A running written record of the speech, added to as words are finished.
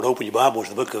Open your Bibles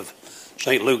to the book of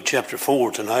St. Luke chapter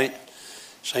 4 tonight.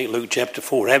 St. Luke chapter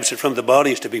 4. Absent from the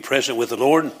body is to be present with the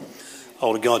Lord.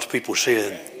 All of God's people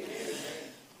said.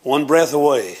 One breath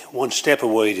away, one step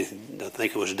away. I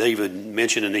think it was David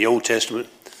mentioned in the Old Testament.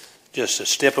 Just a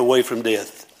step away from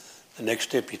death. The next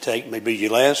step you take may be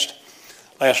your last.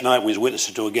 Last night we was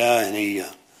witnessing to a guy and he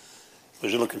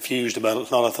was a little confused about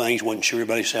a lot of things. Wasn't sure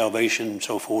about his salvation and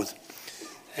so forth.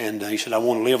 And he said, I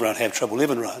want to live right. I have trouble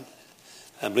living right.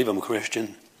 I believe I'm a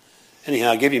Christian.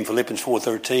 Anyhow, I gave him Philippians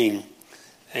 4:13,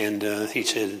 and he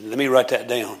said, let me write that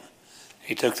down.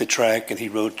 He took the track and he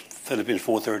wrote Philippians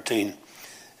 4:13,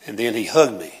 and then he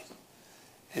hugged me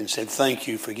and said, thank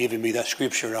you for giving me that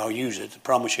scripture. I'll use it. I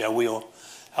promise you I will.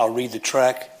 I'll read the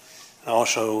track. And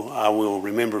also, I will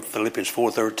remember Philippians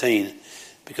 4:13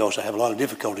 because I have a lot of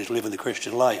difficulties living the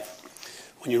Christian life.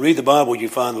 When you read the Bible, you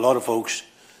find a lot of folks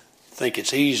think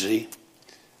it's easy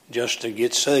just to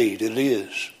get saved. It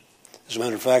is. As a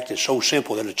matter of fact, it's so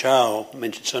simple that a child,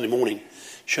 mentioned Sunday morning,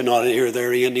 should not hear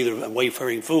therein, neither a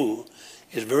wayfaring fool.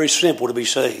 It's very simple to be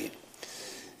saved.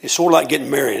 It's sort of like getting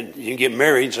married. You can get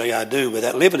married and say, I do, but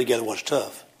that living together was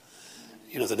tough.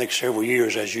 You know, the next several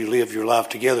years as you live your life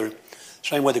together,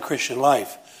 same way the Christian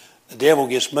life. The devil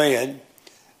gets mad,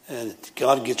 and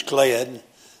God gets glad.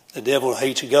 The devil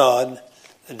hates God.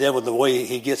 The devil, the way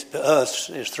he gets to us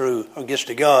is through, or gets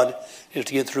to God, is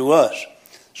to get through us.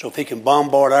 So if he can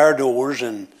bombard our doors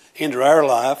and hinder our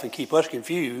life and keep us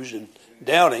confused and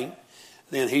doubting,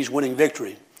 then he's winning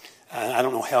victory. I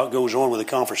don't know how it goes on with the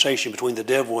conversation between the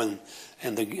devil and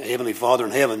the Heavenly Father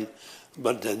in heaven,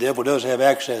 but the devil does have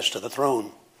access to the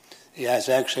throne. He has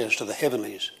access to the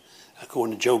heavenlies,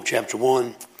 according to Job chapter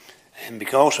 1. And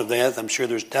because of that, I'm sure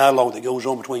there's dialogue that goes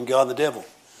on between God and the devil.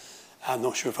 I'm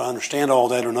not sure if I understand all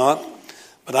that or not,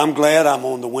 but I'm glad I'm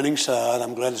on the winning side.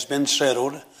 I'm glad it's been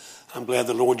settled. I'm glad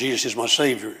the Lord Jesus is my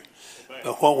Savior.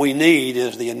 But what we need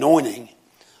is the anointing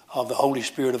of the Holy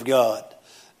Spirit of God.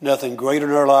 Nothing greater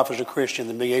in our life as a Christian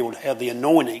than being able to have the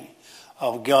anointing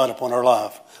of God upon our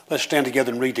life. Let's stand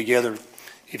together and read together,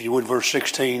 if you would, verse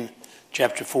 16,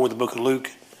 chapter 4 of the book of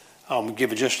Luke. I'll give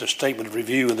you just a statement of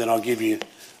review, and then I'll give you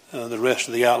the rest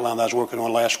of the outline that I was working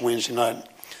on last Wednesday night.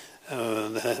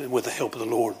 With the help of the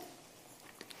Lord.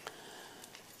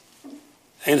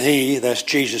 And he, that's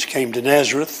Jesus, came to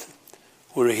Nazareth,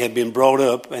 where he had been brought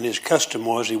up, and his custom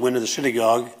was he went to the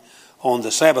synagogue on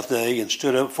the Sabbath day and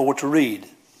stood up for to read.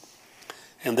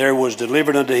 And there was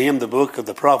delivered unto him the book of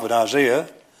the prophet Isaiah,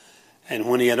 and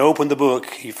when he had opened the book,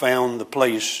 he found the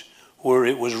place where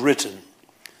it was written.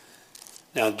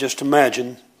 Now just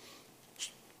imagine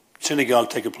synagogue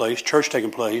taking place, church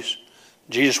taking place,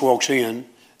 Jesus walks in,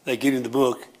 they give him the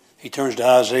book. He turns to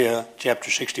Isaiah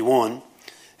chapter 61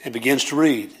 and begins to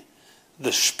read.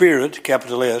 The Spirit,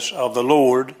 capital S, of the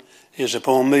Lord is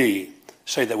upon me.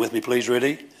 Say that with me, please.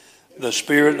 Ready? The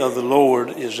Spirit of the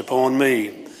Lord is upon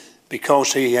me,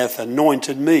 because he hath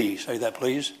anointed me. Say that,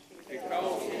 please.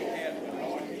 Because he hath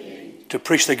anointed me. To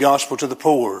preach the gospel to the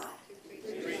poor.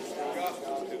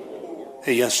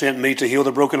 He hath sent me to heal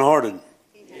the brokenhearted.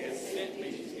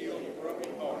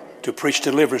 To preach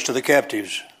deliverance to the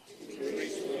captives.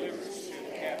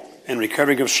 And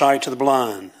recovering of sight to the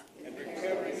blind.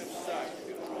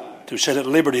 To set at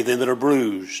liberty them that are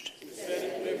bruised.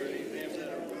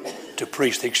 To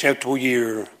preach the acceptable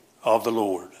year of the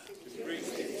Lord.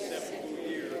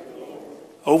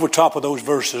 Over top of those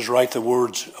verses write the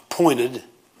words appointed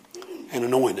and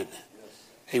anointed.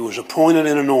 He was appointed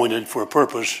and anointed for a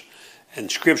purpose, and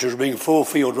scriptures being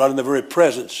fulfilled right in the very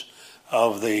presence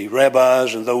of the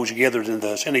rabbis and those gathered in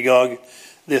the synagogue.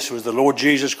 This was the Lord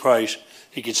Jesus Christ.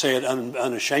 He could say it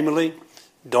unashamedly,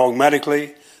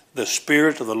 dogmatically. The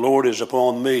Spirit of the Lord is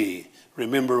upon me.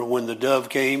 Remember when the dove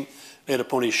came, laid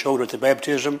upon his shoulder at the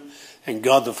baptism, and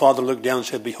God the Father looked down and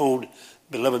said, behold,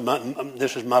 beloved,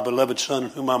 this is my beloved Son,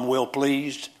 whom I'm well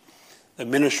pleased. The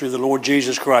ministry of the Lord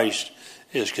Jesus Christ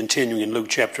is continuing in Luke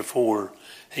chapter 4.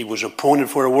 He was appointed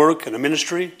for a work and a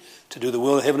ministry to do the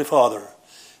will of the Heavenly Father.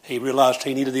 He realized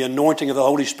he needed the anointing of the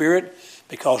Holy Spirit,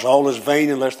 because all is vain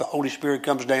unless the Holy Spirit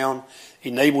comes down,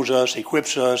 enables us,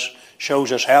 equips us, shows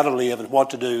us how to live and what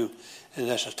to do. And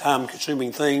that's a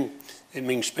time-consuming thing. It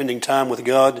means spending time with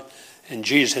God. And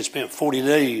Jesus had spent 40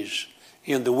 days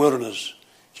in the wilderness,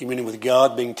 communing with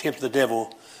God, being tempted of the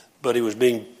devil, but he was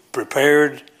being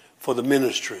prepared for the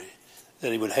ministry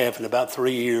that he would have in about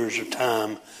 3 years of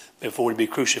time before he'd be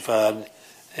crucified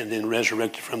and then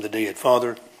resurrected from the dead.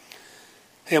 Father,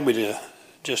 help me to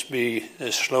just be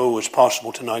as slow as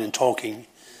possible tonight in talking.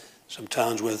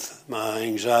 Sometimes with my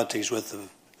anxieties, with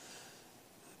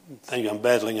the thing I'm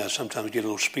battling, I sometimes get a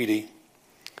little speedy.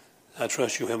 I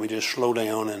trust you'll help me just slow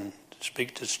down and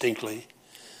speak distinctly.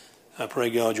 I pray,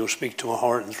 God, you'll speak to my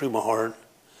heart and through my heart.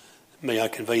 May I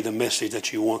convey the message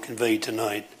that you want conveyed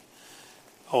tonight.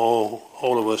 All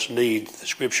of us need the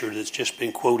scripture that's just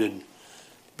been quoted.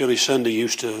 Billy Sunday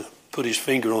used to put his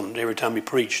finger on it every time he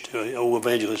preached, old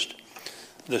evangelist.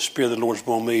 The Spirit of the Lord's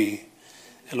upon me.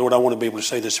 And Lord, I want to be able to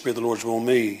say the Spirit of the Lord's upon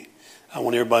me. I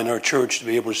want everybody in our church to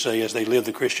be able to say as they live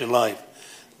the Christian life,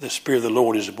 the Spirit of the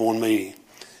Lord is upon me.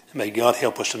 And may God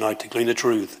help us tonight to glean the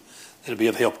truth that will be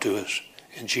of help to us.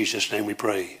 In Jesus' name we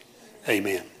pray.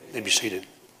 Amen. May be seated.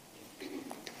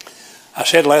 I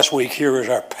said last week, here is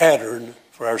our pattern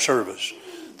for our service.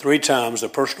 3 times the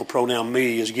personal pronoun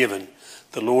me is given.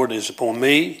 The Lord is upon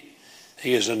me.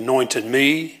 He has anointed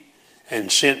me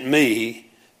and sent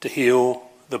me to heal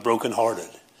the brokenhearted.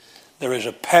 There is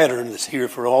a pattern that's here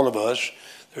for all of us.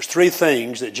 There's 3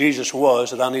 things that Jesus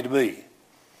was that I need to be.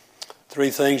 3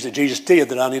 things that Jesus did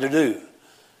that I need to do.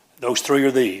 Those 3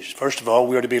 are these. First of all,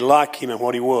 we are to be like him in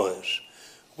what he was.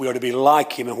 We are to be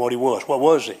like him in what he was. What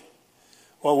was he?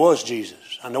 What was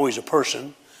Jesus? I know he's a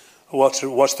person. What's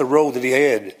the role that he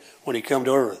had when he came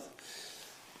to earth?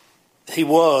 He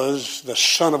was the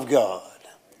Son of God,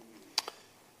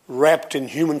 wrapped in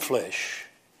human flesh.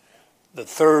 The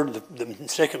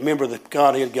second member of the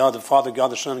Godhead, God the Father, God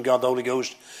the Son, God the Holy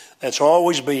Ghost, that's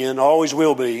always been, always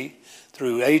will be,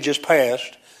 through ages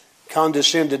past,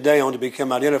 condescended down to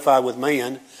become identified with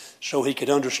man so he could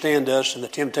understand us and the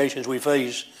temptations we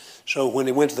face. So when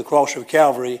he went to the cross of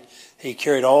Calvary, he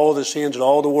carried all the sins of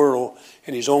all the world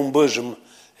in his own bosom,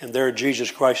 and there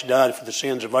Jesus Christ died for the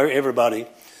sins of everybody.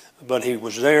 But he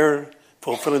was there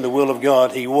fulfilling the will of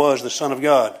God. He was the Son of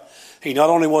God. He not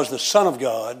only was the Son of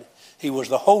God, he was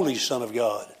the Holy Son of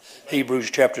God. Hebrews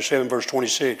chapter 7, verse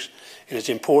 26. And it's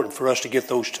important for us to get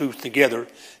those 2 together.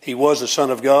 He was the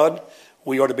Son of God.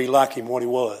 We are to be like him, what he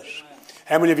was.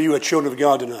 How many of you are children of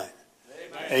God tonight?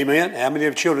 Amen. How many of you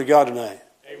are children of God tonight?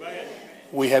 Amen.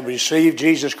 We have received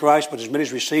Jesus Christ, but as many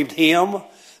as received him,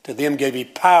 to them gave he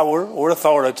power or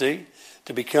authority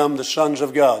to become the sons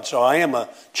of God. So I am a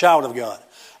child of God.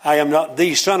 I am not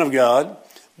the Son of God,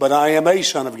 but I am a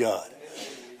son of God.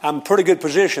 I'm in a pretty good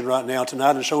position right now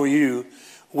tonight, and so are you.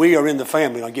 We are in the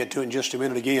family. I'll get to it in just a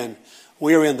minute again.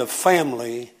 We are in the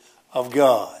family of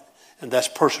God, and that's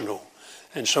personal.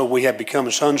 And so we have become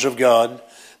sons of God.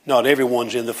 Not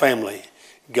everyone's in the family.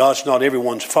 God's not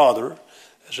everyone's father.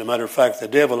 As a matter of fact, the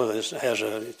devil has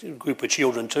a group of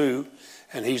children too,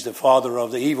 and he's the father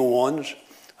of the evil ones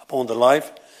upon the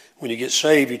life. When you get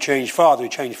saved, you change father, you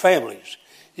change families.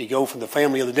 You go from the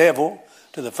family of the devil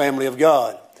to the family of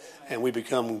God, and we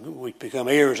become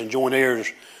heirs and joint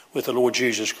heirs with the Lord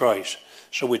Jesus Christ.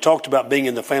 So we talked about being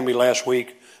in the family last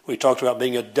week. We talked about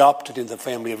being adopted in the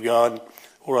family of God,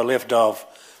 where I left off.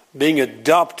 Being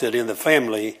adopted in the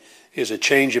family is a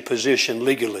change of position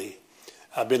legally.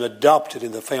 I've been adopted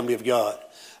in the family of God.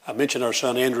 I mentioned our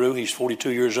son Andrew. He's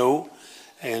 42 years old,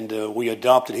 and we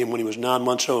adopted him when he was 9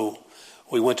 months old.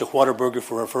 We went to Whataburger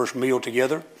for our first meal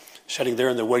together. Sitting there,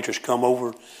 and the waitress come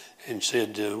over and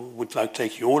said, "We'd like to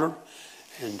take your order."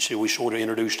 And so we sort of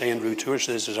introduced Andrew to her.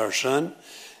 Said, "This is our son."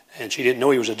 And she didn't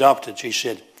know he was adopted. She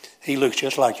said, "He looks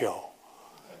just like y'all."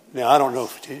 Now, I don't know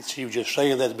if she was just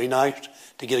saying that to be nice,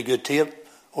 to get a good tip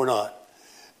or not.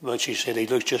 But she said, "He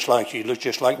looks just like you. He looks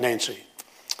just like Nancy."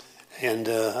 And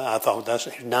I thought, he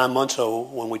was 9 months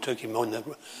old when we took him on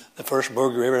the first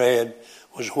burger he ever had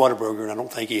was a Whataburger. And I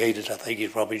don't think he ate it. I think he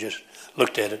probably just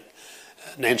looked at it.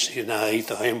 Nancy and I ate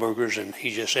the hamburgers, and he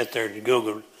just sat there and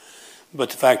giggled. But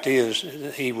the fact is,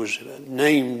 he was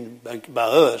named by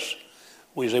us.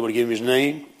 We was able to give him his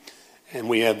name, and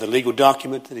we have the legal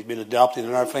document that he's been adopted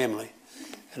in our family.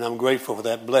 And I'm grateful for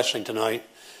that blessing tonight,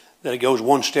 that it goes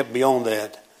one step beyond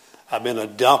that. I've been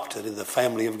adopted in the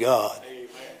family of God. Amen.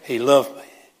 He loved me.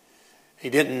 He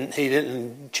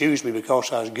didn't choose me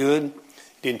because I was good.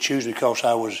 He didn't choose me because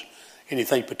I was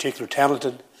anything particular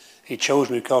talented. He chose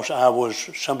me because I was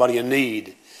somebody in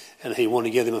need, and he wanted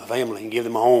to give them a family and give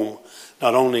them a home,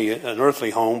 not only an earthly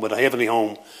home, but a heavenly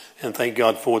home, and thank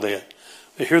God for that.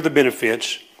 But here are the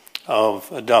benefits of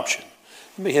adoption.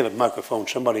 Let me have a microphone.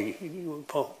 Somebody,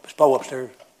 Paul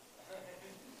upstairs.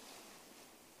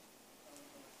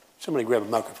 Somebody grab a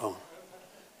microphone.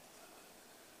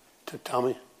 To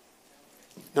Tommy.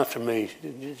 Not for me.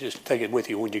 Just take it with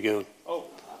you when you go.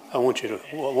 I want you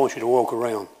to walk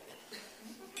around.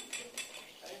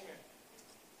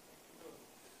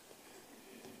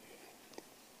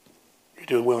 You're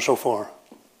doing well so far.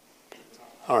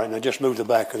 All right, now just move the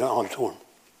back of the auditorium.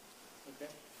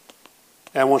 Okay.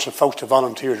 Now I want some folks to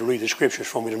volunteer to read the scriptures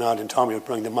for me tonight, and Tommy will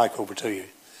bring the mic over to you.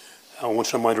 I want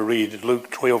somebody to read Luke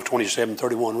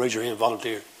 12:27-31. Raise your hand,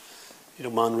 volunteer. If you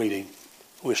don't mind reading.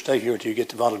 We'll stay here until you get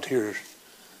the volunteers.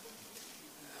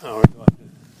 All right.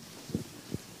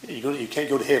 You can't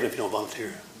go to heaven if you don't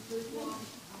volunteer.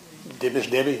 Miss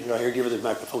Debbie, right here, give her the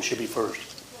microphone. She'll be first.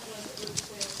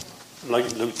 Luke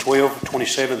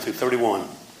 12:27-31.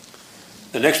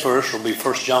 The next verse will be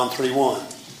 1 John 3:1.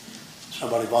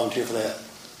 Somebody volunteer for that.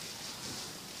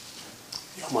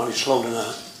 Y'all mighty slow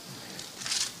tonight.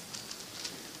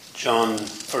 1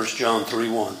 John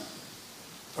 3:1.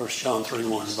 1 John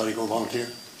 3:1. Anybody going to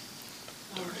volunteer?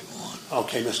 31.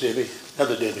 Okay, Miss Debbie.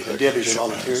 Another Debbie. Debbie's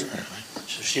volunteering.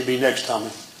 So she'll be next, Tommy,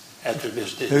 after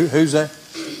Miss Debbie. Who's that?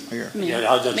 Here. Yeah,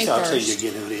 I'll tell you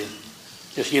again who it is.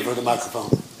 Just give her the microphone.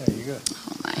 There you go.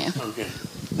 Oh, man. Okay.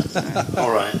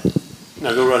 All right.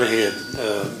 Now go right ahead,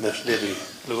 Miss Debbie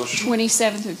Lewis.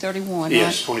 27-31.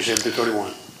 Yes, right?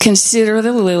 27-31. Consider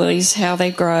the lilies, how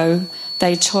they grow.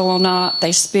 They toil not,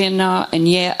 they spin not, and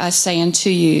yet I say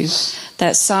unto you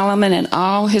that Solomon in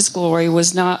all his glory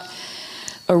was not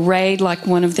arrayed like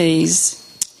one of these.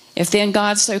 If then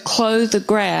God so clothe the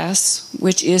grass,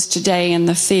 which is today in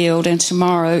the field and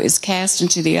tomorrow is cast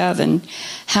into the oven,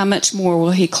 how much more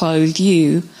will he clothe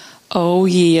you, O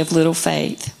ye of little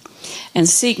faith? And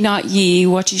seek not ye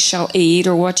what ye shall eat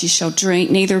or what ye shall drink,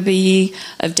 neither be ye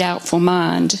of doubtful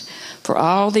mind. For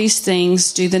all these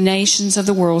things do the nations of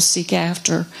the world seek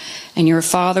after, and your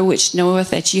Father which knoweth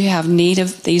that you have need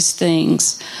of these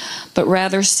things. But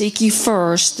rather seek ye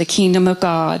first the kingdom of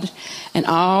God, and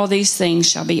all these things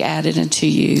shall be added unto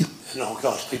you. And all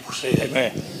God's people say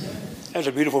amen. That's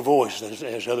a beautiful voice.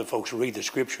 As other folks read the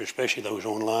scripture, especially those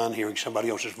online, hearing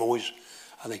somebody else's voice,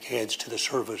 I think adds to the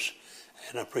service.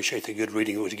 And I appreciate the good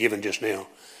reading that was given just now.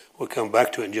 We'll come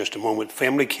back to it in just a moment.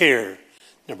 Family care.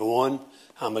 Number one,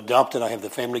 I'm adopted. I have the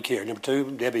family care. Number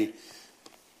two, Debbie,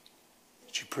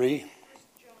 did you pray?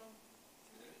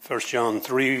 1 John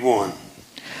 3:1.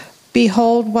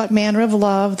 Behold, what manner of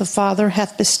love the Father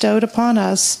hath bestowed upon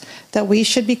us, that we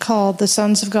should be called the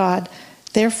sons of God.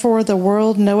 Therefore the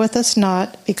world knoweth us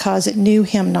not, because it knew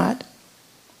him not.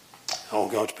 All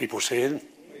God's people said,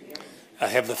 I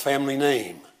have the family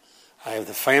name. I have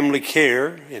the family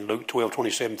care in Luke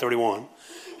 12:27-31.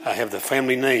 I have the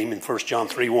family name in 1 John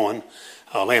 3:1.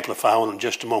 I'll amplify on in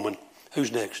just a moment.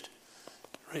 Who's next?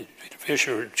 Read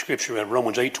Fisher scripture at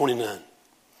Romans 8:29.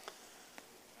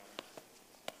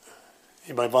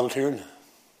 Anybody volunteering?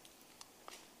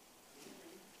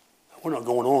 We're not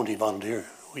going on till you volunteer.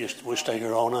 We'll stay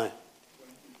here all night.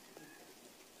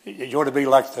 You ought to be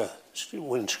like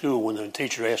in school when the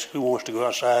teacher asks who wants to go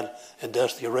outside and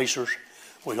dust the erasers.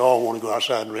 We all want to go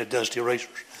outside and dust the erasers.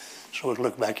 So let's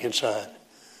look back inside.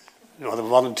 You know, the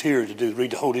volunteer to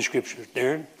read the Holy Scriptures.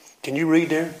 Darren, can you read,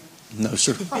 Darren? No,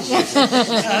 sir.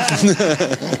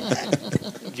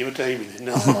 Give it to Amy.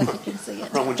 No.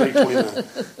 Romans 8:29.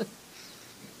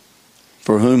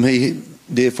 For whom he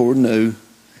did foreknow,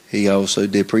 he also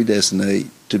did predestinate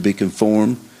to be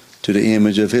conformed to the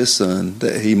image of his Son,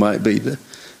 that he might be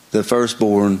the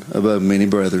firstborn above many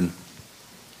brethren.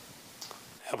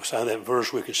 Beside that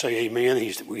verse, we can say amen.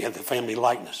 We have the family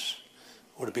likeness.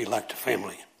 What would it be like the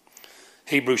family?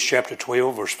 Hebrews chapter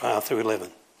 12, verse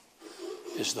 5-11.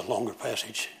 This is the longer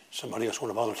passage. Somebody else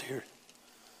want to volunteer?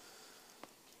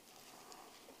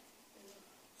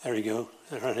 There you go.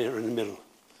 Right here in the middle.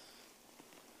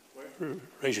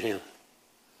 Raise your hand.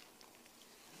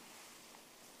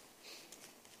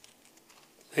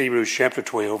 Hebrews chapter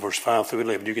 12, verse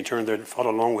 5-11. You can turn there and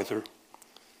follow along with her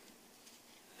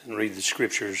and read the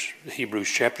scriptures. Hebrews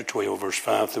chapter 12, verse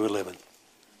 5-11.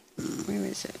 Where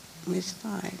is it? Where's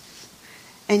 5?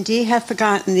 And ye have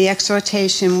forgotten the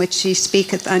exhortation which she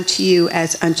speaketh unto you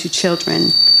as unto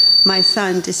children. My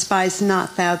son, despise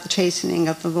not thou the chastening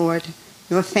of the Lord,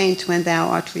 nor faint when thou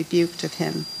art rebuked of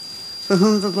him. For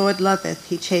whom the Lord loveth,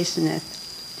 he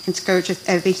chasteneth, and scourgeth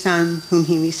every son whom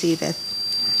he receiveth.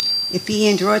 If ye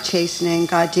endure chastening,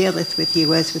 God dealeth with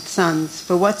you as with sons.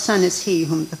 For what son is he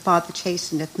whom the Father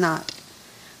chasteneth not?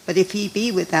 But if ye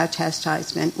be without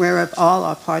chastisement, whereof all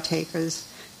are partakers,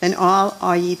 then all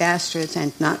are ye bastards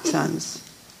and not sons.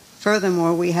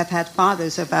 Furthermore, we have had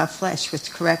fathers of our flesh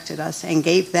which corrected us, and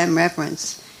gave them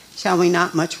reverence. Shall we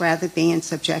not much rather be in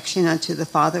subjection unto the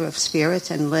Father of spirits,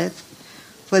 and live?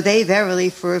 For they verily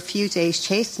for a few days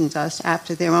chastened us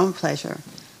after their own pleasure,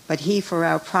 but he for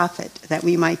our profit, that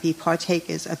we might be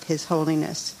partakers of his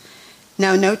holiness.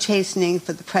 Now no chastening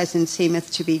for the present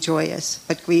seemeth to be joyous,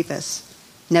 but grievous.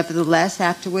 Nevertheless,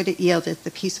 afterward it yieldeth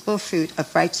the peaceable fruit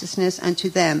of righteousness unto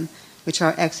them which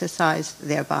are exercised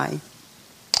thereby.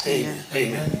 Amen.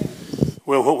 Amen.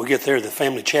 Well, what we get there, the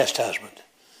family chastisement.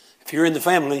 If you're in the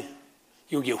family,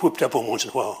 you'll get whipped up on once in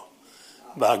a while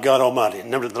by God Almighty. And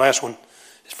remember, the last one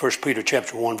is 1 Peter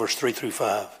chapter 1, verse 3 through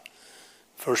 5.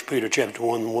 1 Peter chapter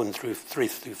 1, 1 through 3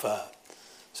 through 5.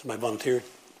 Somebody volunteered?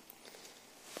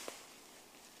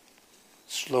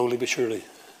 Slowly but surely.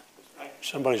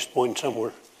 Somebody's pointing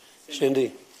somewhere.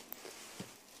 Cindy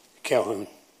Calhoun.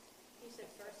 You said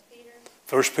 1 Peter?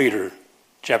 1 Peter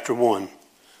chapter 1,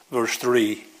 verse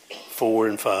 3, 4,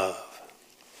 and 5.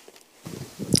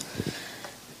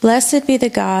 Blessed be the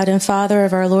God and Father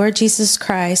of our Lord Jesus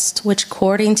Christ, which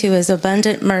according to his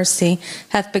abundant mercy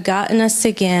hath begotten us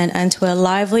again unto a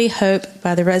lively hope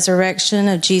by the resurrection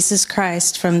of Jesus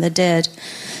Christ from the dead,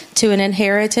 to an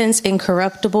inheritance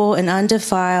incorruptible and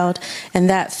undefiled, and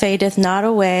that fadeth not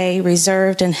away,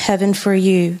 reserved in heaven for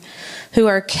you, who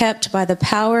are kept by the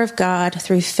power of God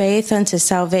through faith unto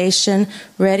salvation,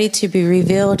 ready to be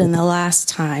revealed in the last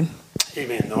time.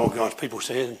 Amen. All God's people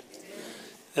said.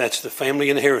 That's the family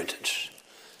inheritance.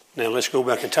 Now let's go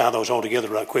back and tie those all together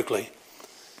right quickly.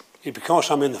 Because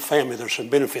I'm in the family, there's some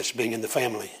benefits being in the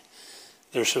family.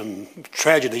 There's some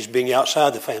tragedies being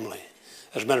outside the family.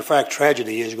 As a matter of fact,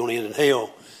 tragedy is going to end in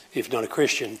hell if you're not a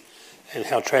Christian, and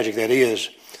how tragic that is.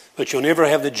 But you'll never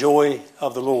have the joy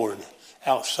of the Lord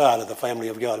outside of the family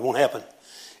of God. It won't happen.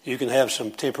 You can have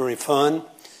some temporary fun.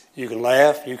 You can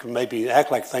laugh. You can maybe act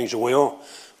like things are well,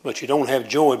 but you don't have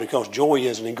joy, because joy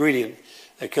is an ingredient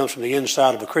that comes from the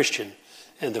inside of a Christian.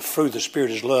 And the fruit of the Spirit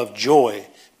is love, joy,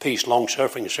 peace,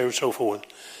 long-suffering, and so forth.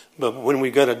 But when we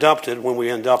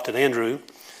adopted Andrew,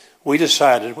 we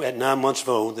decided at 9 months of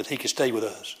old that he could stay with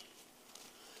us.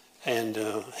 And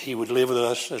he would live with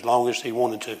us as long as he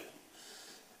wanted to.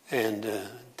 And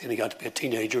then he got to be a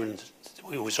teenager, and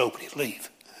we was hoping he'd leave.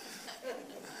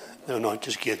 No,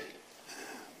 just kidding.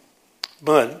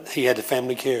 But he had the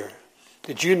family care.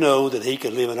 Did you know that he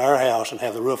could live in our house and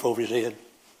have the roof over his head?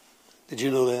 Did you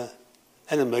know that?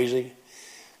 Isn't that amazing?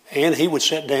 And he would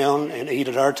sit down and eat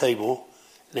at our table.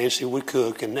 Nancy would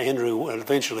cook, and Andrew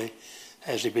eventually,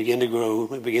 as he began to grow,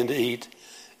 began to eat.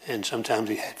 And sometimes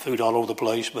he had food all over the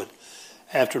place. But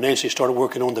after Nancy started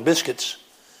working on the biscuits,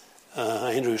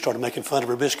 Andrew started making fun of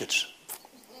her biscuits.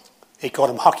 He called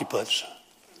them hockey putts.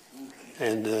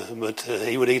 But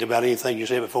he would eat about anything you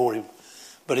said before him.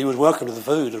 But he was welcome to the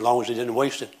food as long as he didn't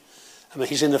waste it. I mean,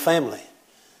 he's in the family.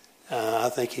 I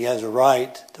think he has a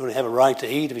right. Don't he have a right to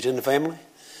eat if he's in the family?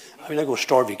 I mean, they're going to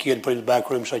starve your kid and put him in the back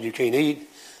room so you can't eat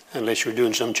unless you're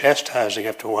doing some chastising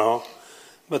after a while.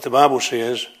 But the Bible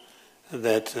says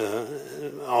that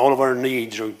all of our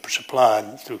needs are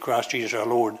supplied through Christ Jesus our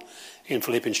Lord in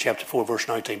Philippians chapter 4, verse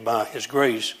 19. By his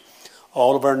grace,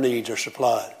 all of our needs are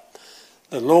supplied.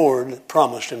 The Lord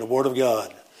promised in the Word of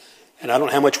God, and I don't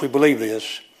know how much we believe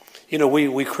this. You know,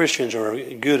 we Christians are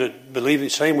good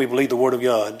at saying we believe the Word of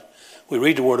God. We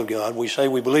read the Word of God. We say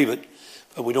we believe it,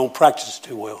 but we don't practice it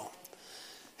too well.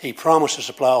 He promised to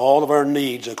supply all of our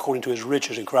needs according to his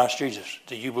riches in Christ Jesus.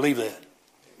 Do you believe that?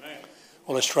 Amen.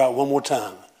 Well, let's try it one more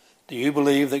time. Do you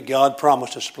believe that God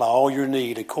promised to supply all your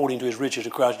need according to his riches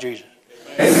in Christ Jesus?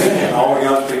 Amen. All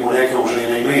God's people echo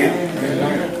saying amen.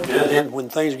 Amen. Then when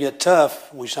things get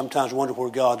tough, we sometimes wonder where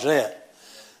God's at.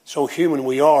 So human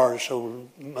we are, so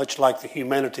much like the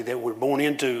humanity that we're born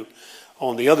into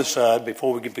on the other side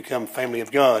before we can become family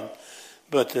of God.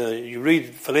 But you read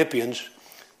Philippians,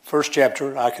 first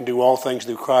chapter, I can do all things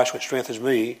through Christ which strengthens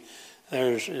me.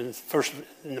 That's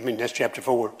chapter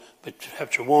 4. But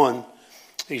chapter 1,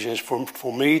 he says,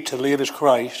 for me to live is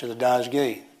Christ and to die is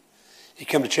gain. You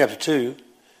come to chapter 2,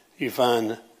 you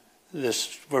find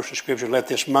this verse of Scripture, let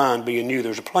this mind be in you.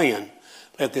 There's a plan.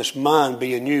 Let this mind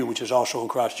be in you, which is also in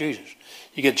Christ Jesus.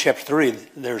 You get to chapter 3,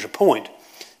 there's a point.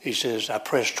 He says, I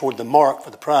press toward the mark for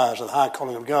the prize of the high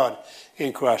calling of God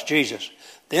in Christ Jesus.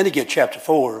 Then you get chapter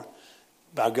 4,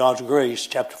 by God's grace,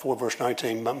 chapter 4, verse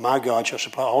 19, my God shall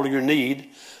supply all of your need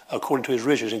according to his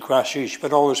riches in Christ Jesus.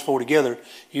 Put all those four together,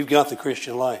 you've got the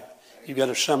Christian life. You've got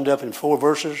it summed up in 4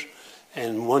 verses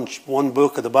and one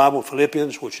book of the Bible,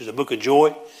 Philippians, which is a book of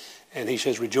joy. And he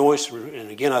says, rejoice.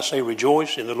 And again, I say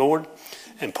rejoice in the Lord.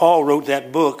 And Paul wrote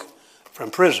that book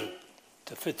from prison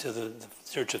to the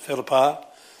church of Philippi.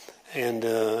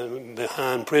 And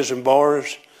behind prison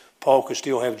bars, Paul could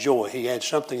still have joy. He had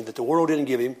something that the world didn't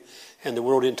give him, and the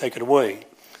world didn't take it away.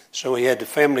 So he had the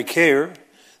family care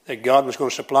that God was going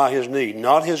to supply his need.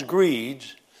 Not his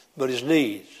greeds, but his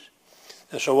needs.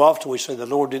 And so often we say the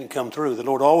Lord didn't come through. The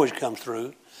Lord always comes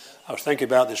through. I was thinking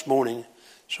about this morning.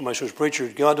 Somebody says, preacher,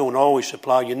 God don't always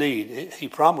supply your need. He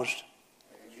promised.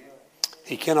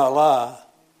 He cannot lie.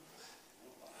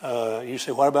 You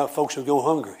say, what about folks who go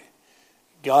hungry?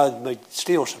 God may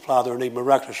still supply their need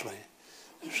miraculously.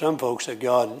 There's some folks that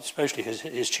God, especially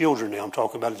his children now, I'm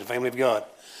talking about the family of God.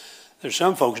 There's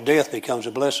some folks death becomes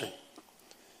a blessing.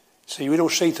 See, we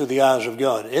don't see through the eyes of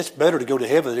God. It's better to go to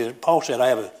heaven. As Paul said,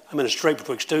 I'm in a strait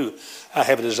betwixt two. I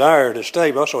have a desire to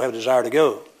stay, but also have a desire to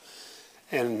go.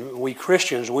 And we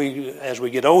Christians, as we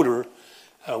get older,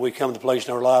 we come to the place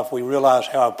in our life, we realize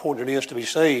how important it is to be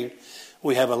saved.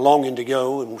 We have a longing to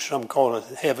go, and some call it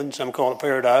heaven, some call it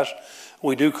paradise.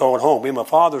 We do call it home. In my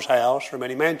Father's house are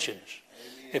many mansions.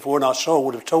 Amen. If we're not so, I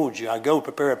would have told you, I go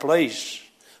prepare a place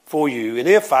for you. And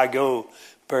if I go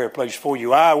prepare a place for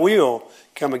you, I will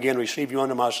come again and receive you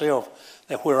unto myself,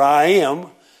 that where I am,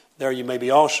 there you may be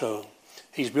also.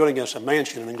 He's building us a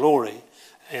mansion in glory,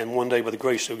 and one day by the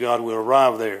grace of God we'll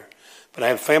arrive there. But I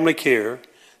have family care,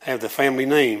 I have the family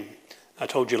name. I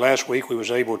told you last week we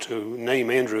was able to name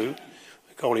Andrew.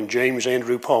 We called him James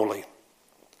Andrew Pauley.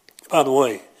 By the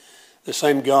way, the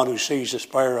same God who sees the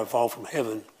sparrow fall from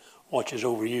heaven watches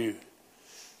over you.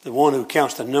 The one who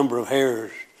counts the number of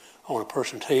hairs on a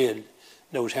person's head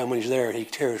knows how many's there, and he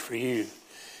cares for you.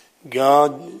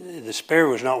 God, the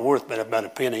sparrow is not worth but about a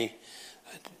penny,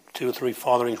 2 or 3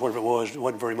 farthings, whatever it was. It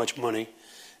wasn't very much money.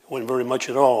 It wasn't very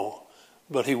much at all.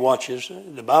 But he watches.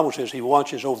 The Bible says he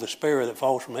watches over the sparrow that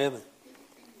falls from heaven.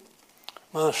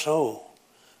 My soul.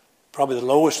 Probably the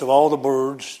lowest of all the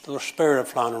birds, the sparrow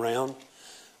flying around.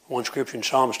 One scripture in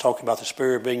Psalms talking about the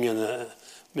sparrow being in a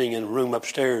room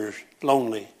upstairs,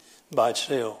 lonely by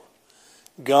itself.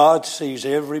 God sees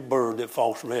every bird that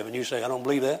falls from heaven. You say, I don't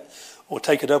believe that. Well,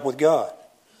 take it up with God.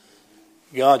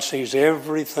 God sees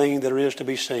everything there is to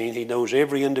be seen. He knows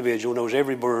every individual, knows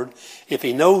every bird. If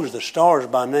he knows the stars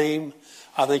by name,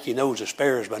 I think he knows the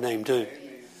sparrows by name too.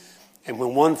 And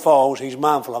when one falls, he's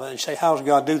mindful of it. And you say, how does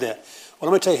God do that?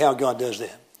 Well, let me tell you how God does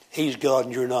that. He's God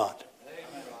and you're not.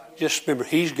 Just remember,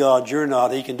 he's God, you're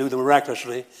not. He can do the miraculous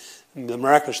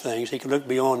things. He can look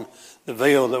beyond the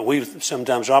veil that we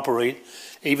sometimes operate.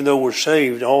 Even though we're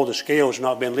saved, all the scales have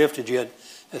not been lifted yet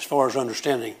as far as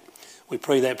understanding. We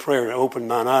pray that prayer, open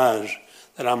mine eyes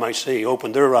that I might see,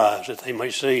 open their eyes that they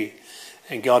might see.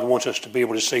 And God wants us to be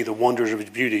able to see the wonders of his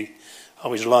beauty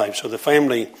of his life. So the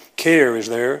family care is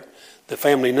there, the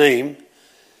family name.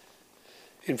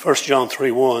 In 1 John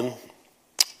 3:1,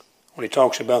 when he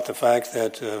talks about the fact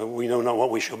that we know not what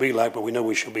we shall be like, but we know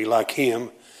we shall be like him.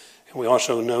 And we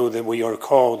also know that we are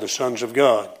called the sons of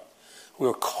God. We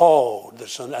are called the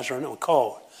sons. That's our name,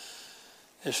 called.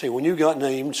 And see, when you got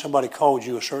named, somebody called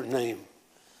you a certain name.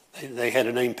 They had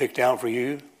a name picked out for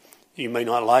you. You may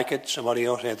not like it. Somebody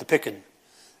else had the picking.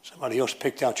 Somebody else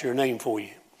picked out your name for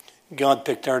you. God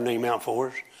picked our name out for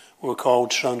us. We're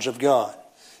called sons of God.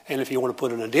 And if you want to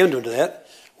put an addendum to that,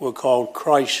 we're called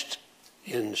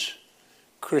Christians,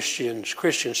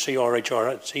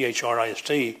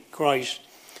 C-H-R-I-S-T, Christ.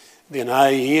 Then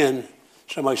I-E-N,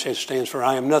 somebody says stands for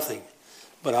I am nothing,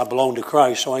 but I belong to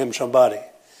Christ, so I am somebody.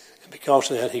 And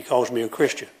because of that, he calls me a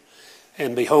Christian.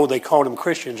 And behold, they called them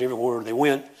Christians everywhere they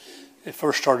went. It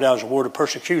first started out as a word of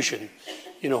persecution.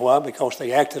 You know why? Because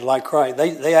they acted like Christ.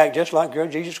 They act just like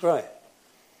Jesus Christ.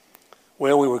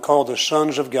 Well, we were called the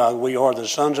sons of God. We are the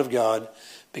sons of God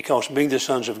because being the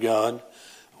sons of God,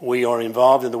 we are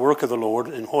involved in the work of the Lord.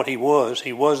 And what he was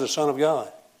the Son of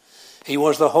God. He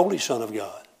was the Holy Son of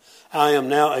God. I am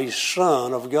now a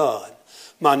son of God.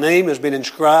 My name has been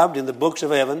inscribed in the books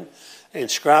of heaven,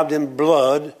 inscribed in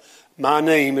blood. My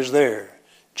name is there.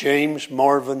 James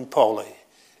Marvin Pauley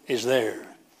is there.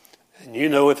 And you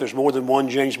know if there's more than one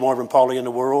James Marvin Pauley in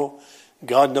the world,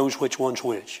 God knows which one's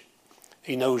which.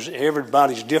 He knows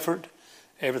everybody's different.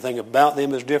 Everything about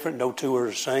them is different. No two are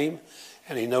the same.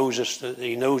 And he knows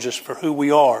us for who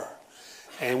we are.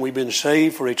 And we've been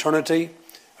saved for eternity.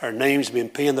 Our name's been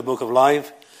penned in the book of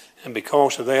life. And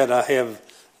because of that, I have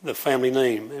the family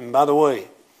name. And by the way,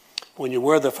 when you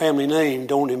wear the family name,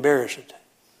 don't embarrass it.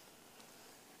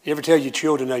 You ever tell your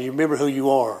children, now you remember who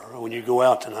you are when you go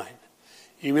out tonight.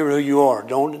 You remember who you are.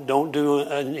 Don't do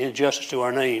an injustice to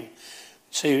our name.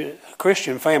 See,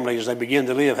 Christian families, as they begin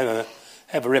to live,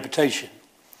 have a reputation.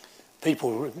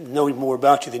 People know more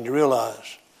about you than you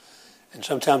realize. And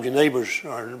sometimes your neighbors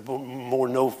are more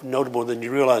notable than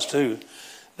you realize too.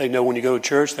 They know when you go to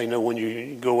church. They know when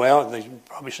you go out. They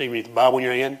probably see you with the Bible in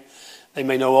your hand. They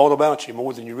may know all about you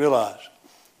more than you realize.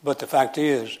 But the fact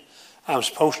is, I'm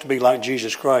supposed to be like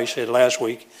Jesus Christ said last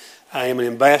week. I am an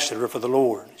ambassador for the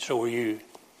Lord. So are you.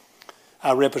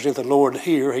 I represent the Lord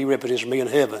here. He represents me in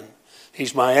heaven.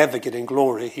 He's my advocate in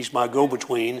glory. He's my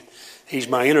go-between. He's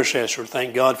my intercessor.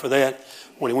 Thank God for that.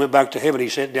 When he went back to heaven, he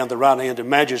sat down at the right hand of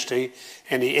majesty,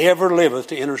 and he ever liveth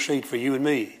to intercede for you and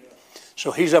me.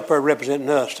 So he's up there representing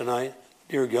us tonight.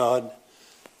 Dear God,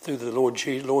 through the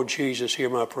Lord Jesus, hear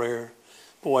my prayer.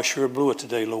 Boy, I sure blew it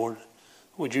today, Lord.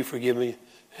 Would you forgive me?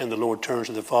 And the Lord turns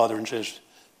to the Father and says,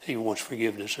 he wants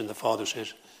forgiveness. And the Father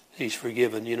says, he's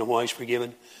forgiven. You know why he's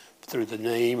forgiven? Through the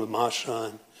name of my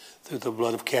Son, through the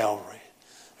blood of Calvary.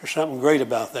 There's something great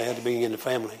about that, being in the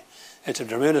family. It's a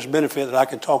tremendous benefit that I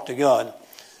can talk to God.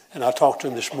 And I talked to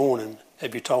him this morning.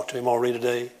 Have you talked to him already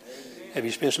today? Have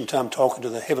you spent some time talking to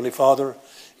the Heavenly Father?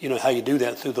 You know how you do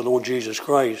that through the Lord Jesus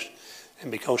Christ. And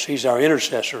because he's our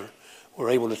intercessor, we're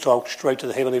able to talk straight to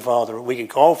the Heavenly Father. We can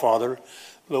call Father,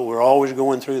 but we're always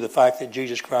going through the fact that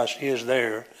Jesus Christ is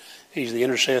there. He's the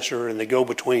intercessor and the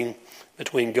go-between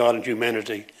between God and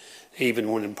humanity.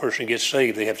 Even when a person gets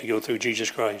saved, they have to go through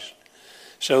Jesus Christ.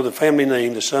 So the family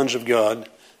name, the sons of God,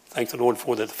 thank the Lord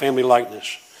for that. The family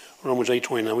likeness, Romans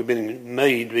 8:29, we've been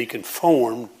made to be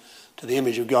conformed to the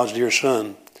image of God's dear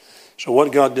Son. So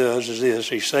what God does is this: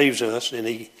 he saves us and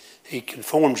he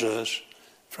conforms us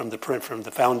from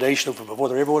the foundation, from before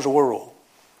there ever was a world.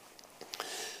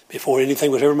 Before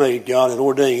anything was ever made, God had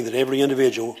ordained that every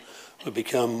individual would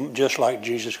become just like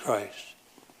Jesus Christ.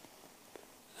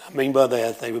 I mean by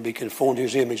that, they would be conformed to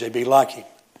his image. They'd be like him.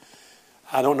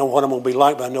 I don't know what I'm going to be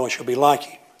like, but I know I shall be like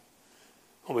him.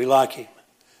 I'll be like him.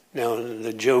 Now,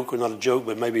 the joke, or not a joke,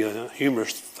 but maybe a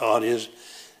humorous thought is,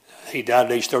 he died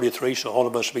at age 33, so all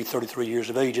of us will be 33 years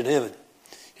of age in heaven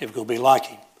if we're going to be like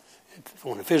him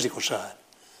on the physical side.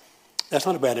 That's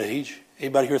not a bad age.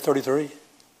 Anybody here 33?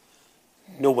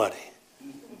 Nobody.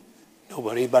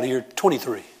 Anybody here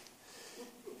 23?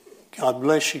 God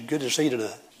bless you. Good to see you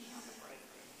tonight.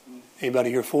 Anybody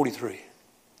here 43?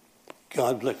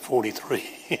 God bless 43.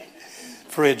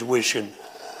 Fred's wishing.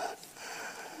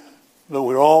 But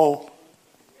we're all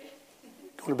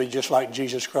going to be just like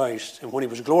Jesus Christ. And when he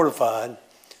was glorified,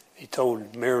 he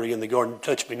told Mary in the garden,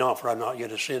 touch me not, for I have not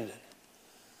yet ascended.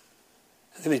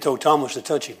 And then he told Thomas to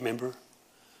touch him, remember?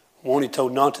 One he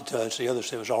told not to touch, the other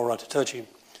said it was all right to touch him,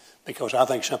 because I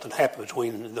think something happened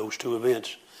between those two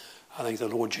events. I think the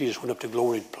Lord Jesus went up to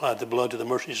glory and applied the blood to the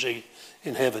mercy seat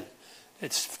in heaven.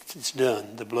 It's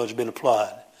done. The blood's been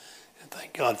applied. And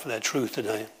thank God for that truth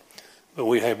today. But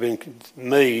we have been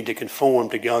made to conform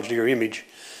to God's dear image.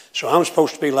 So I'm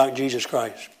supposed to be like Jesus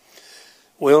Christ.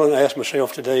 Well, I ask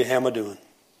myself today, how am I doing?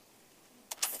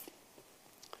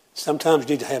 Sometimes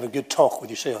you need to have a good talk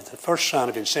with yourself. The first sign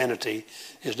of insanity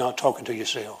is not talking to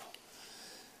yourself.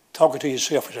 Talking to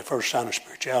yourself is the first sign of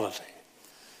spirituality.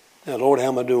 Now, Lord, how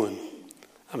am I doing?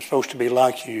 I'm supposed to be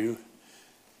like you.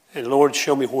 And Lord,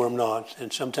 show me where I'm not.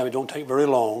 And sometimes it don't take very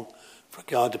long for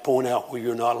God to point out where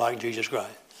you're not like Jesus Christ.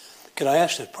 Could I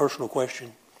ask a personal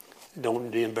question?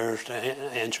 Don't be embarrassed to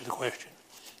answer the question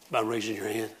by raising your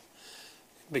hand,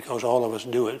 because all of us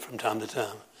do it from time to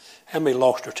time. How many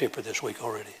lost their temper this week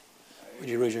already? Would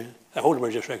you raise your hand? Hold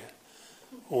it just a second.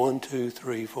 1, 2,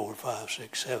 3, 4, 5,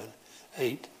 6, 7,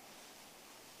 8.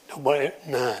 Nobody.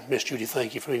 9. Miss Judy,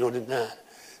 thank you for being on it. 9.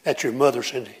 That's your mother,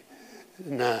 Cindy.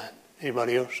 9.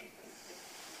 Anybody else?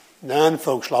 9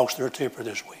 folks lost their temper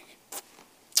this week.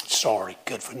 Sorry,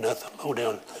 good for nothing. Low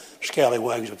down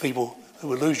scallywags of people who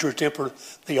would lose your temper,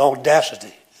 the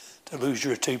audacity to lose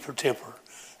your temper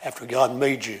after God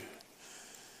made you.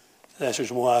 That's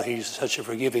just why he's such a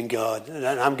forgiving God. And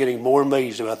I'm getting more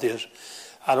amazed about this.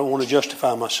 I don't want to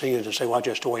justify my sins and say, well,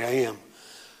 just the way I am.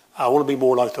 I want to be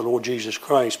more like the Lord Jesus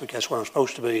Christ, because that's what I'm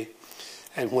supposed to be.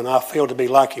 And when I fail to be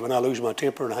like him, when I lose my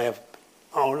temper, and I have,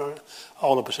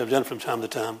 all of us have done it from time to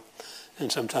time,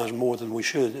 and sometimes more than we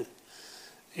should.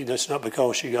 That's not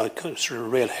because you got sort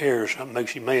of red hair or something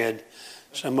makes you mad.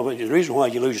 Some of it, the reason why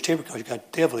you lose your temper is because you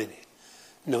got the devil in you.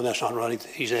 No, that's not right.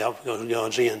 He's out because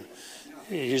God's in.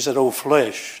 It's just that old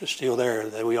flesh that's still there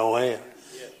that we all have.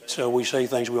 So we say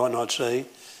things we ought not say,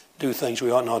 do things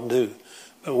we ought not do.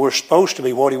 But we're supposed to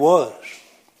be what he was.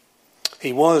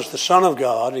 He was the Son of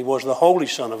God. He was the Holy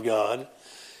Son of God.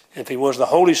 And if he was the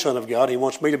Holy Son of God, he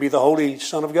wants me to be the Holy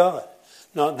Son of God.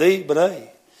 Not thee, but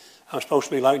a. I'm supposed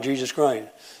to be like Jesus Christ.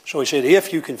 So he said,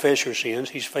 if you confess your sins,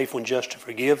 he's faithful and just to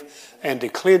forgive and to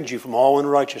cleanse you from all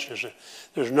unrighteousness.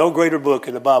 There's no greater book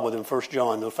in the Bible than 1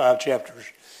 John, the 5 chapters.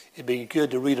 It'd be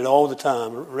good to read it all the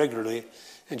time, regularly,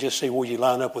 and just see where you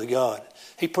line up with God.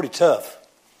 He's pretty tough.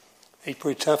 He's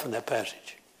pretty tough in that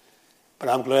passage. But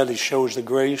I'm glad he shows the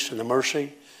grace and the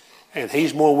mercy. And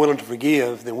he's more willing to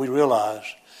forgive than we realize.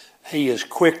 He is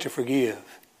quick to forgive.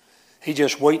 He's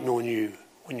just waiting on you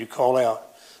when you call out.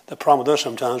 The problem with us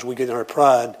sometimes, we get in our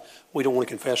pride. We don't want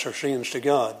to confess our sins to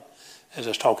God. As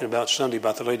I was talking about Sunday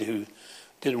about the lady who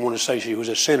didn't want to say she was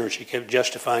a sinner. She kept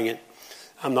justifying it.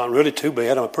 I'm not really too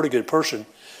bad. I'm a pretty good person.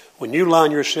 When you line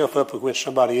yourself up with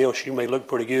somebody else, you may look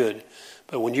pretty good.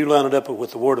 But when you line it up with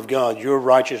the Word of God, your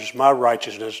righteousness, my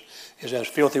righteousness, is as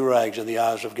filthy rags in the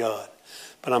eyes of God.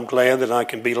 But I'm glad that I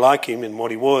can be like him in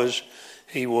what he was.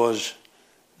 He was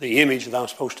the image that I'm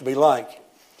supposed to be like.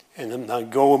 And I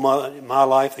go in my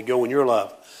life, they go in your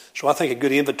life. So I think a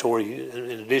good inventory,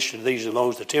 in addition to these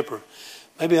laws to temper,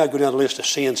 maybe I go down the list of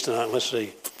sins tonight. Let's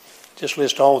see. Just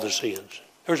list all the sins.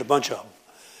 There's a bunch of them.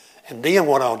 And then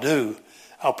what I'll do,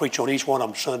 I'll preach on each one of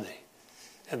them Sunday.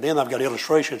 And then I've got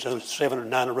illustrations of 7 or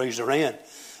 9 that raise their hand.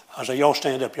 I say, y'all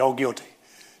stand up. Y'all guilty.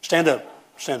 Stand up.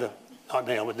 Stand up. Not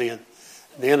now, but then.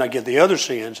 Then I get the other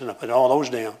sins and I put all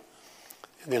those down.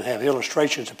 And then have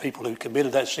illustrations of people who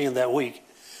committed that sin that week.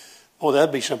 Boy,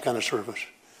 that'd be some kind of service.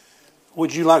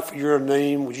 Would you like for your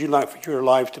name, would you like for your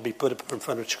life to be put up in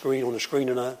front of the screen, on the screen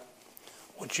tonight?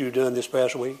 What you've done this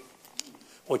past week?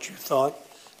 What you thought?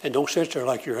 And don't sit there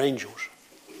like you're angels.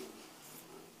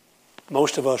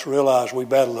 Most of us realize we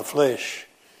battle the flesh.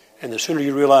 And the sooner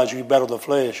you realize you battle the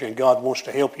flesh and God wants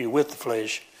to help you with the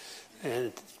flesh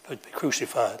and be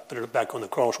crucified, put it back on the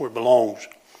cross where it belongs.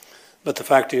 But the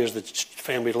fact is that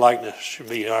family likeness should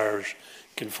be ours,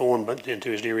 conformed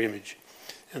into his dear image.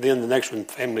 And then the next one,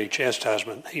 family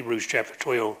chastisement, Hebrews chapter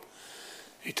 12.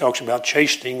 He talks about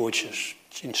chastening, which is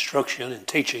instruction and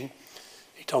teaching.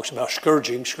 He talks about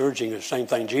scourging. Scourging is the same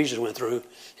thing Jesus went through.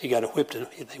 He got whipped, and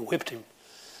they whipped him.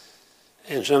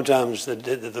 And sometimes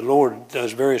the Lord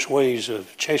does various ways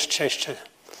of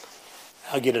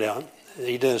I'll get it out.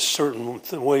 He does certain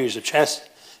ways of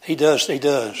He does.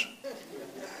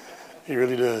 He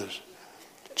really does.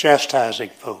 Chastising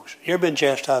folks. You ever been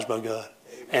chastised by God?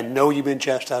 And know you've been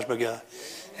chastised by God?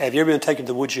 Have you ever been taken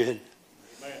to the woodshed?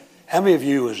 How many of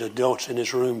you as adults in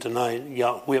this room tonight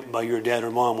got whipped by your dad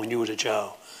or mom when you was a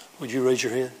child? Would you raise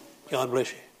your hand? God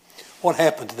bless you. What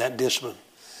happened to that discipline?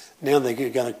 Now they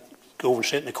got to go over and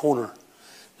sit in the corner.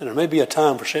 And there may be a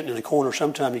time for sitting in the corner.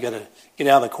 Sometime you got to get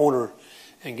out of the corner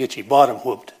and get your bottom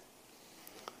whooped.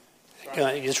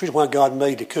 That's the reason why God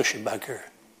made the cushion back there.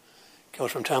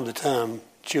 Because from time to time,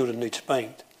 children need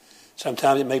spanked.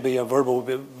 Sometimes it may be a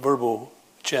verbal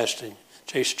chastening.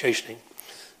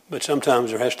 But sometimes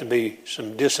there has to be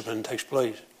some discipline that takes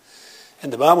place.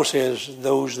 And the Bible says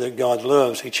those that God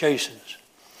loves, he chastens.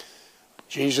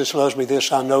 Jesus loves me, this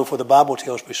I know, for the Bible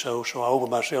tells me so. So I open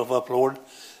myself up, Lord.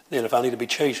 Then if I need to be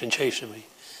chastened, chasten me.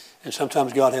 And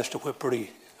sometimes God has to whip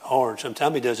pretty hard.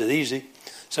 Sometimes he does it easy.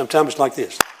 Sometimes it's like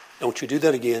this. Don't you do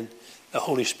that again. The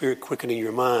Holy Spirit quickening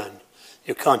your mind,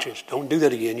 your conscience. Don't do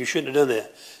that again. You shouldn't have done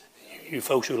that. You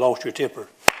folks who lost your temper.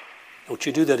 Don't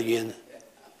you do that again.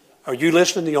 Are you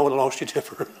listening to y'all that lost your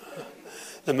temper?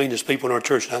 The meanest people in our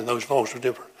church now, those lost their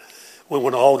temper. We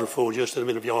want an altar full just in a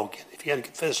minute of y'all. If you hadn't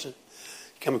confessed it,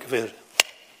 come and confess it.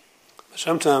 But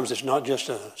sometimes it's not just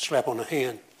a slap on the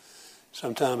hand.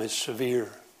 Sometimes it's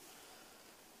severe.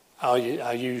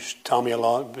 I use Tommy a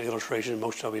lot, the illustration.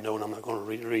 Most of you know, and I'm not going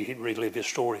to relive his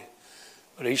story.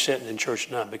 But he's sitting in church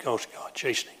tonight because God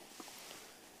chastened him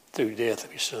through the death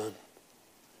of his son.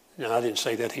 Now, I didn't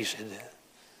say that. He said that.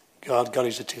 God got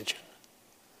his attention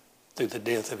through the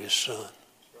death of his son.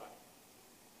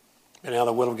 Been out of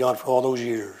the will of God for all those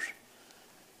years.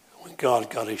 When God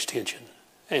got his attention.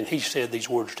 And he said these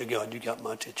words to God, you got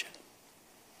my attention.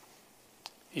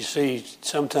 You see,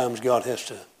 sometimes God has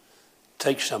to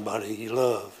take somebody you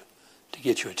love to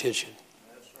get your attention.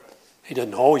 He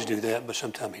doesn't always do that, but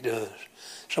sometimes he does.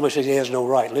 Somebody says he has no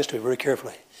right. Listen to me very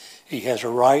carefully. He has a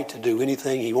right to do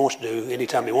anything he wants to do,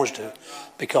 anytime he wants to,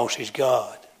 because he's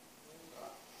God.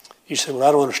 You say, well,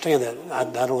 I don't understand that. I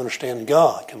don't understand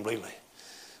God completely.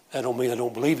 That don't mean I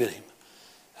don't believe in him.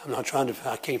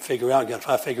 I can't figure out God. If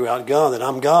I figure out God, then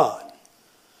I'm God.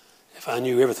 If I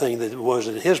knew everything that was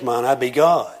in his mind, I'd be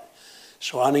God.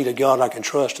 So I need a God I can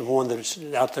trust and one that's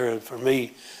out there for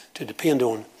me to depend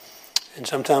on. And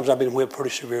sometimes I've been whipped pretty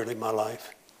severely in my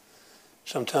life.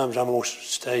 Sometimes I'm going to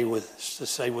say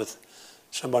with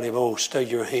somebody of old, stay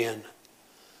your hand.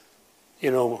 You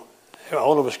know,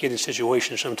 all of us get in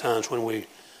situations sometimes when we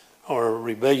are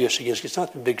rebellious against. It's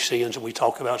not the big sins that we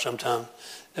talk about sometimes.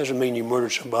 It doesn't mean you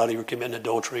murdered somebody or committed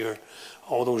adultery or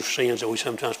all those sins that we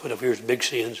sometimes put up here as big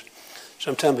sins.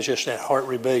 Sometimes it's just that heart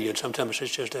rebellion. Sometimes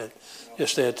it's just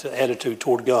that attitude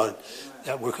toward God,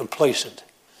 that we're complacent,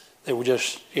 that we're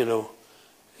just,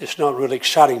 it's not really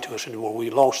exciting to us anymore. We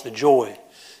lost the joy.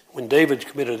 When David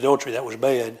committed adultery, that was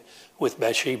bad with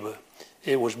Bathsheba.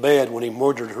 It was bad when he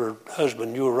murdered her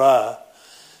husband Uriah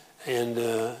and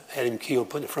had him killed,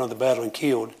 put in front of the battle and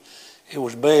killed. It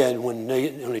was bad when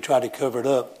he tried to cover it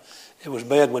up. It was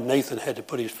bad when Nathan had to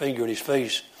put his finger in his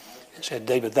face and said,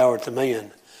 David, thou art the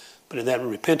man. But in that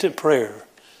repentant prayer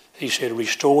He said,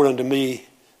 restore unto me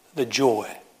the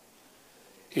joy.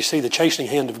 You see, the chastening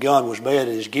hand of God was bad,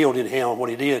 and his guilt in him, what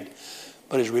he did.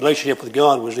 But his relationship with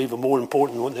God was even more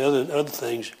important than the other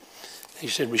things. He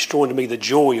said, restore unto me the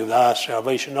joy of thy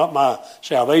salvation. Not my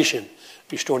salvation,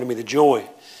 restore unto me the joy.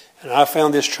 And I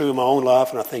found this true in my own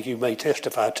life, and I think you may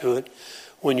testify to it.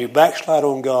 When you backslide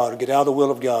on God, or get out of the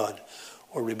will of God,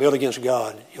 or rebel against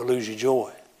God, you'll lose your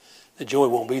joy. The joy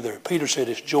won't be there. Peter said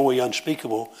it's joy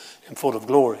unspeakable and full of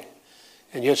glory.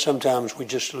 And yet sometimes we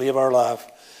just live our life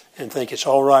and think it's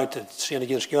all right to sin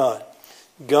against God.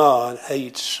 God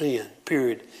hates sin,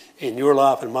 period. In your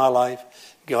life and my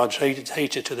life, God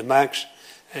hates it to the max,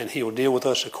 and he will deal with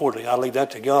us accordingly. I leave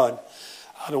that to God.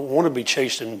 I don't want to be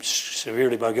chastened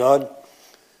severely by God.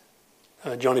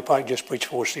 Johnny Pike just preached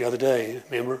for us the other day,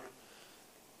 remember?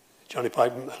 Johnny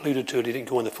Pike alluded to it. He didn't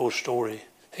go into the full story.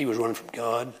 He was running from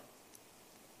God.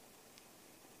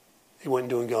 He wasn't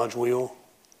doing God's will.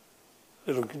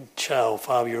 Little child,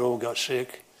 5-year-old, got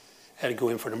sick. Had to go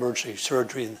in for an emergency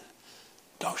surgery. And the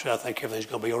doctor said, I think everything's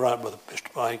going to be all right, Brother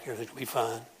Mr. Pike. Everything's going to be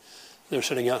fine. They're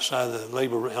sitting outside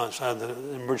outside the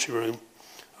emergency room,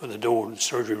 or the door of the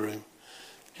surgery room,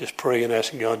 just praying,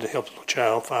 asking God to help the little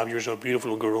child, 5 years old,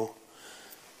 beautiful little girl.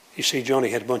 You see, Johnny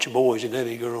had a bunch of boys, and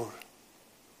any girls.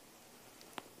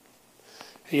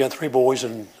 He had 3 boys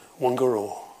and 1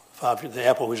 girl, 5, the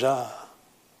apple of his eye.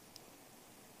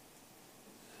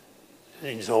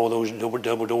 And all those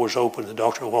double doors open. The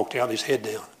doctor walked out with his head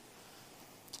down.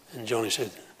 And Johnny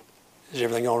said, is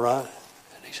everything all right?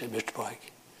 And he said, Mr.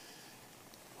 Pike,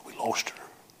 we lost her.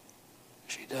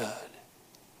 She died.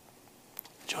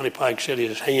 Johnny Pike said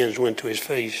his hands went to his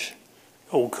face.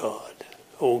 Oh God,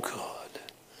 oh God,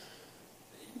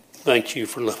 thank you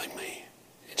for loving me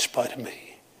in spite of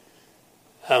me.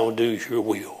 I will do your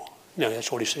will. Now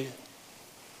that's what he said.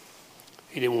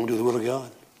 He didn't want to do the will of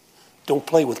God. Don't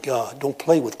play with God. Don't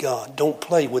play with God. Don't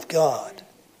play with God.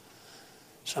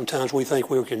 Sometimes we think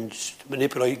we can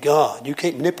manipulate God. You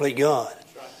can't manipulate God.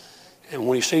 And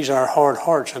when he sees our hard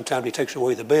heart, sometimes he takes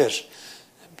away the best.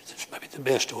 It's maybe the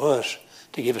best to us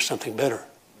to give us something better.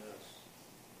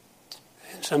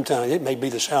 And sometimes it may be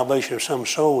the salvation of some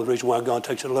soul, the reason why God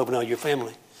takes the loving out of your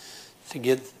family, to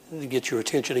get your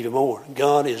attention even more.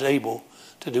 God is able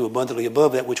to do abundantly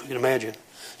above that which we can imagine.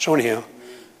 So anyhow,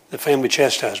 the family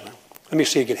chastisement. Let me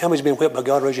see again. How many's been whipped by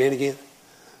God? Raise your hand again.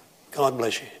 God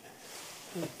bless you.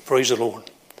 Praise the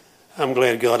Lord. I'm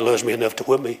glad God loves me enough to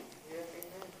whip me.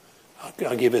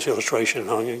 I'll give this illustration, and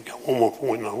I'll get one more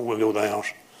point, and we'll go to the house.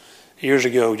 Years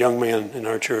ago, a young man in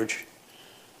our church,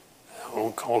 I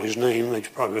won't call his name, he was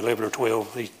probably 11 or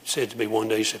 12, he said to me one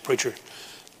day, he said, Preacher,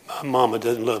 my mama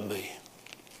doesn't love me.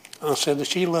 I said,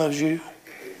 she loves you.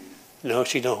 No,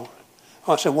 she don't.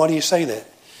 I said, why do you say that?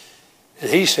 And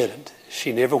he said,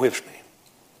 she never whips me.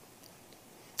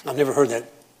 I've never heard that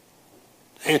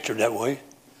answered that way.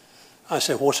 I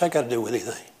said, what's that got to do with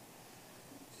anything?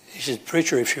 He said,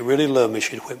 Preacher, if she really loved me,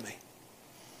 she'd whip me.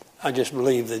 I just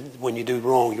believe that when you do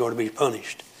wrong, you ought to be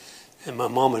punished. And my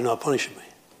mom is not punishing me.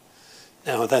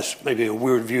 Now, that's maybe a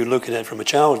weird view looking at it from a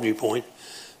child's viewpoint,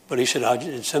 but he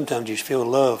said, sometimes you feel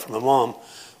love from a mom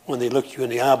when they look you in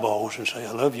the eyeballs and say,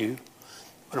 I love you,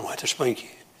 but I don't have to spank you.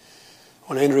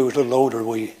 When Andrew was a little older,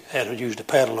 we had used a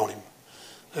paddle on him,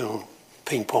 a little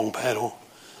ping pong paddle.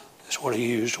 That's what he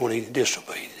used when he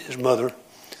disobeyed his mother.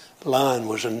 Lying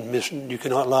was missing. You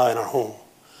cannot lie in our home.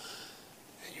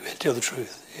 You had to tell the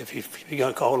truth. If you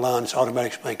got caught lying, it's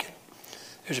automatic spanking.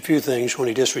 There's a few things. When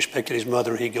he disrespected his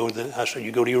mother, I said,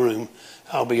 you go to your room.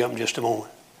 I'll be up in just a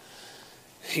moment.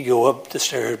 He'd go up the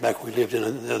stairs back where we lived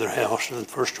in the other house, and the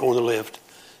first door on the left.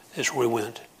 That's where we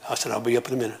went. I said, I'll be up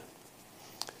in a minute.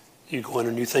 You go in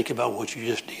and you think about what you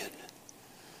just did.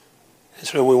 And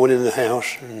so we went into the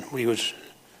house, and we was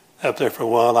up there for a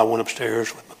while. I went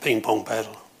upstairs with my ping pong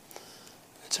paddle.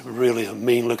 It's really a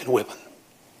mean-looking weapon.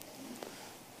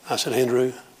 I said,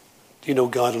 Andrew, do you know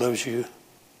God loves you?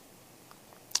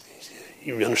 He said,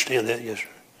 you understand that? Yes, sir.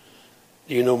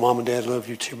 Do you know Mom and Dad love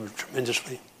you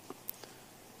tremendously?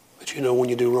 But you know when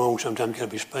you do wrong, sometimes you got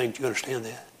to be spanked. You understand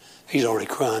that? He's already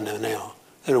crying now.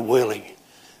 They're wailing.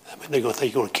 I mean, they're going to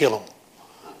think you're going to kill them.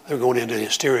 They're going into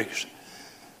hysterics.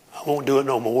 I won't do it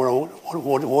no more.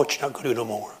 What you not going to do no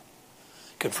more?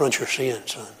 Confront your sin,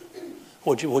 son.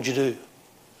 What'd you do?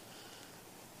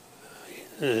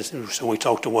 So we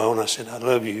talked a while, and I said, I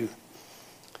love you.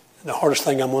 The hardest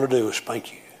thing I'm going to do is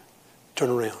spank you.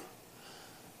 Turn around.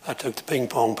 I took the ping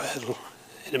pong paddle,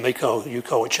 and it may you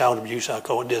call it child abuse, I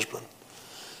call it discipline.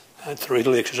 I had 3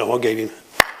 licks is all I gave him.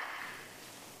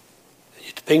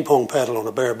 The ping pong paddle on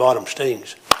a bare bottom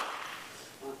stings.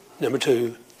 Number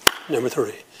 2, Number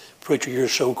 3, preacher, you're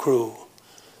so cruel.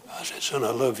 I said, son,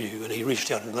 I love you. And he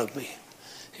reached out and loved me.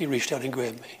 He reached out and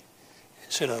grabbed me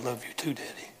and said, I love you too,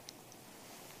 Daddy.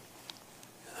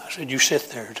 I said, you sit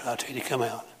there until I tell you to come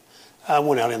out. I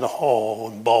went out in the hall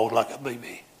and bawled like a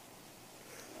baby.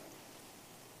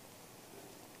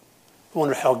 I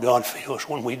wonder how God feels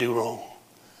when we do wrong.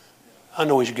 I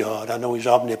know he's God. I know he's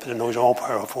omnipotent. I know he's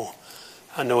all-powerful.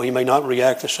 I know he may not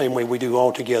react the same way we do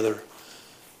altogether.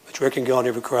 But you reckon God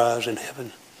ever cries in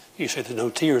heaven? You say there's no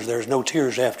tears. There's no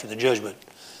tears after the judgment.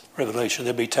 Revelation,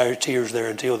 there'll be tears there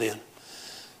until then.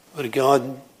 But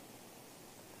God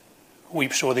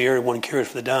weeps o'er the everyone cares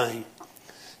for the dying.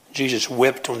 Jesus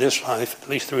wept on this life at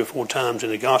least 3 or 4 times in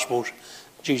the Gospels.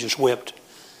 Jesus wept.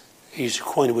 He's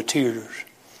acquainted with tears.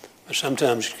 But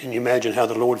sometimes, can you imagine how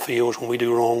the Lord feels when we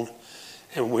do wrong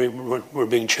and we're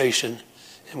being chastened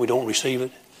and we don't receive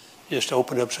it? Just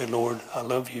open up and say, Lord, I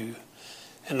love you.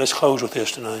 And let's close with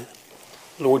this tonight.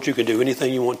 Lord, you can do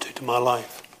anything you want to my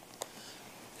life.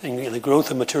 And the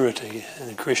growth of maturity in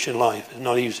the Christian life is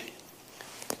not easy.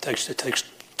 It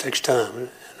takes time, and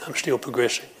I'm still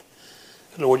progressing.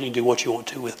 Lord, you can do what you want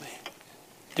to with me.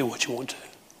 Do what you want to.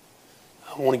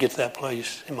 I want to get to that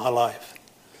place in my life.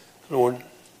 Lord,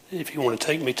 if you want to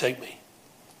take me, take me.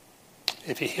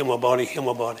 If you heal my body, heal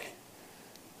my body.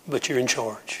 But you're in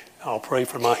charge. I'll pray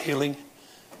for my healing.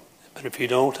 But if you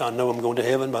don't, I know I'm going to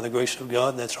heaven by the grace of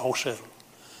God. That's all settled.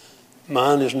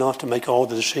 Mine is not to make all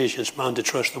the decisions. Mine to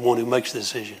trust the one who makes the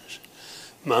decisions.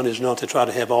 Mine is not to try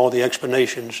to have all the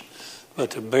explanations,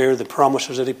 but to bear the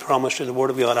promises that he promised in the Word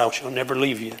of God. I shall never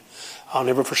leave you. I'll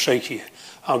never forsake you.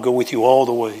 I'll go with you all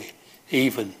the way,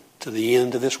 even to the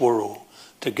end of this world.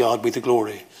 To God be the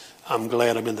glory. I'm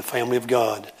glad I'm in the family of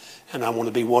God, and I want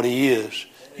to be what he is.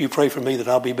 You pray for me that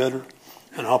I'll be better,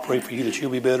 and I'll pray for you that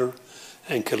you'll be better,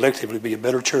 and collectively be a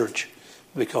better church,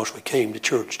 because we came to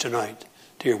church tonight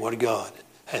to hear what God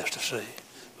has to say.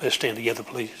 Let's stand together,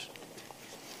 please.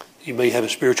 You may have a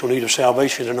spiritual need of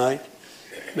salvation tonight.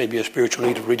 Maybe a spiritual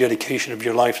need of rededication of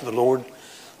your life to the Lord.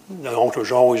 The altar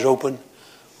is always open.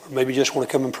 Or maybe you just want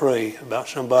to come and pray about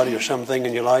somebody or something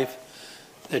in your life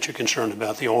that you're concerned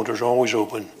about. The altar is always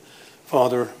open.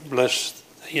 Father, bless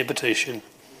the invitation.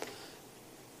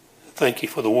 Thank you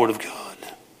for the Word of God.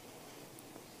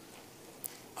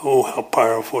 Oh, how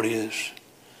powerful it is.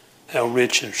 How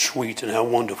rich and sweet and how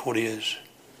wonderful it is.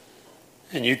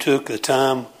 And you took the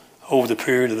time over the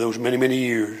period of those many, many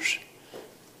years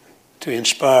to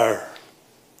inspire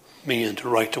men to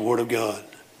write the Word of God,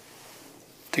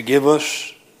 to give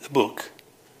us the book,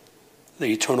 the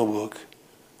eternal book,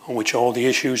 on which all the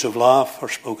issues of life are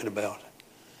spoken about.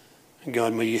 And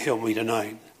God, may you help me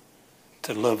tonight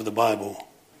to love the Bible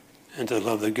and to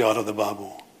love the God of the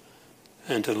Bible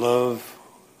and to love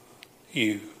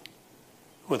you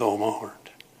with all my heart.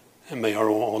 And may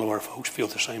all of our folks feel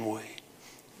the same way.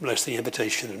 Bless the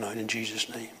invitation tonight in Jesus'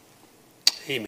 name.